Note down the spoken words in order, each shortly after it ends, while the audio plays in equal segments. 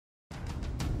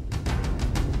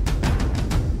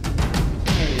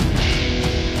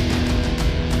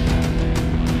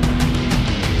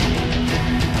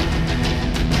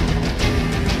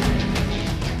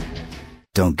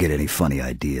don't get any funny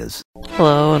ideas.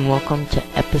 Hello and welcome to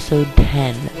episode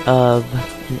 10 of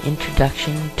an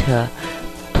introduction to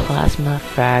plasma,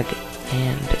 frag,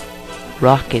 and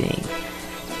rocketing.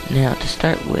 Now to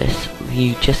start with,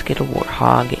 you just get a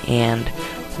warthog and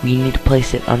we need to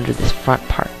place it under this front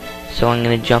part. So I'm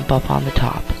going to jump up on the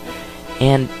top,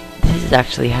 and this is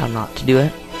actually how not to do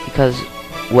it, because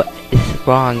what is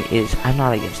wrong is I'm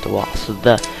not against a wall, so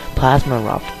the plasma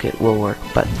rocket will work,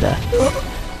 but the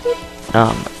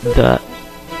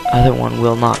other one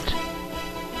will not.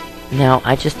 Now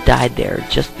I just died there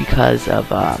just because of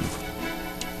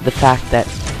the fact that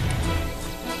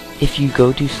if you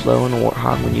go too slow in a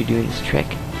warthog when you're doing this trick,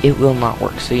 it will not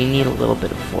work. So you need a little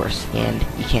bit of force, and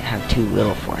you can't have too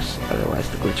little force, otherwise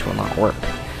the glitch will not work.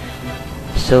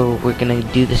 So we're gonna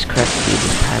do this correctly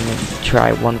this time and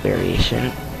try one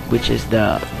variation, which is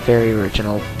the very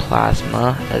original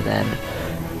plasma, and then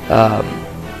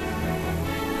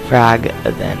frag,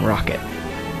 and then rocket.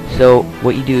 So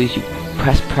what you do is you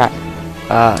press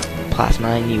plasma,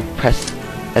 and you press,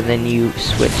 and then you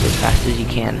switch as fast as you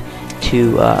can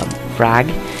to frag,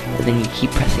 and then you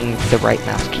keep pressing the right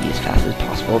mouse key as fast as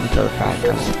possible until the frag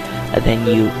comes, and then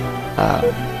you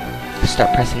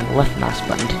start pressing the left mouse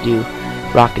button to do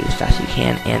rocket as fast as you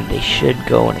can, and they should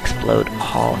go and explode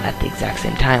all at the exact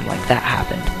same time, like that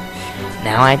happened.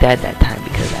 Now I died that time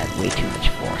because I had way too much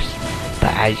force,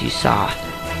 but as you saw,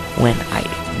 when I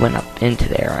went up into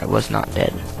there, I was not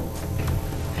dead.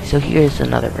 So here's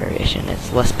another variation.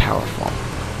 It's less powerful.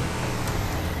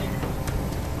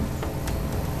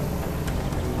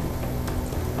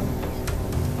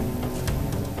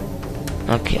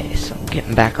 Okay, so I'm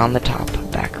getting back on the top,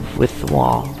 back with the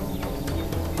wall,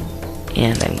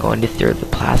 and I'm going to throw the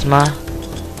plasma,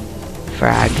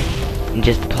 frag, and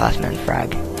just the plasma and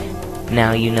frag.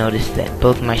 Now you notice that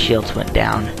both my shields went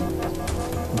down,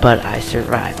 but I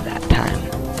survived that time.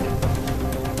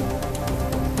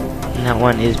 And that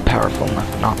one is powerful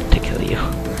enough not to kill you.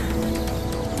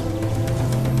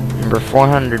 Remember,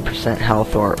 400%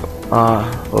 health or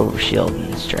over shield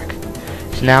in this trick.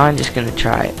 So now I'm just gonna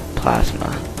try plasma.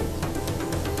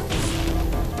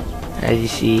 As you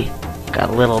see, got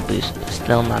a little boost, but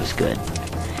still not as good.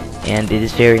 And it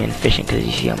is very inefficient because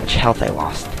you see how much health I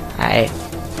lost. I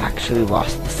actually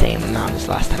lost the same amount as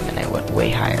last time, and I went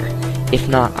way higher. If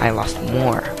not, I lost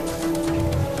more.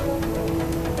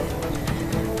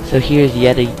 So here's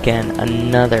yet again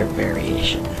another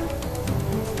variation.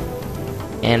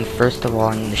 And first of all,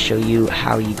 I'm going to show you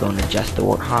how you go and adjust the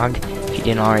warthog. If you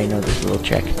didn't already know this little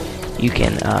trick, you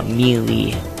can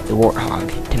melee the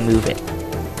warthog to move it,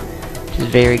 which is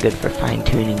very good for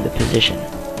fine-tuning the position.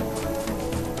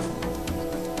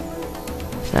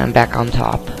 So now I'm back on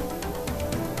top,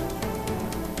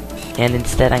 and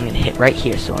instead I'm going to hit right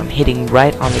here, so I'm hitting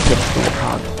right on the tip of the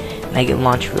warthog, and I get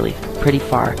launched pretty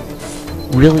far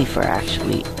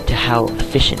actually, to how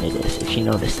efficient it is. If you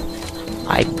notice,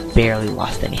 I barely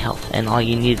lost any health, and all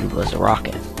you needed was a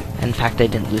rocket. In fact, I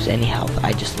didn't lose any health,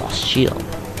 I just lost shield.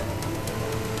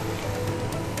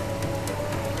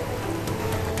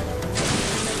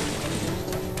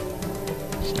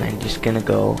 So I'm just gonna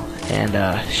go and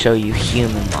show you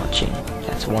human launching.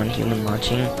 That's one human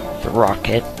launching the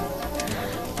rocket.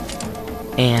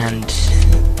 And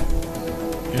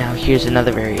now here's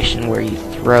another variation where you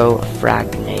throw a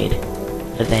frag grenade,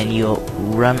 and then you'll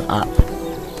run up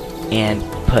and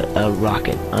put a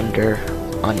rocket under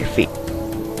on your feet.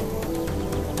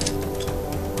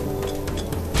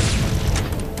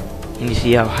 And you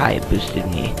see how high it boosted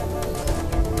me.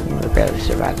 I barely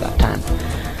survived that time.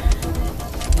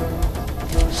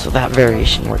 So that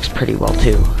variation works pretty well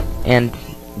too. And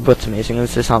what's amazing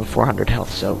is this on 400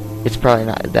 health, so it's probably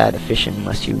not that efficient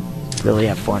unless you really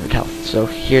have 400 health. So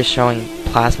here's showing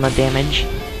plasma damage.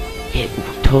 It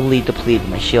totally depleted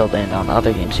my shield, and on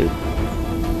other games it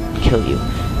would kill you.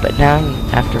 But now,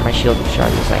 after my shield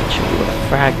recharges, I can show you what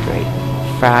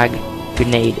a frag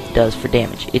grenade does for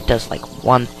damage. It does like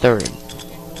 1/3.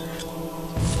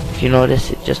 If you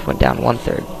notice, it just went down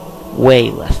 1/3.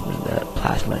 Way less than the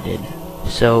plasma did.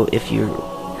 So if you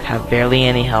have barely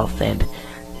any health and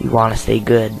you want to stay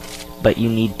good, but you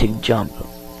need to jump,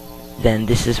 then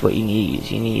this is what you need to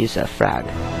use. You need to use a frag.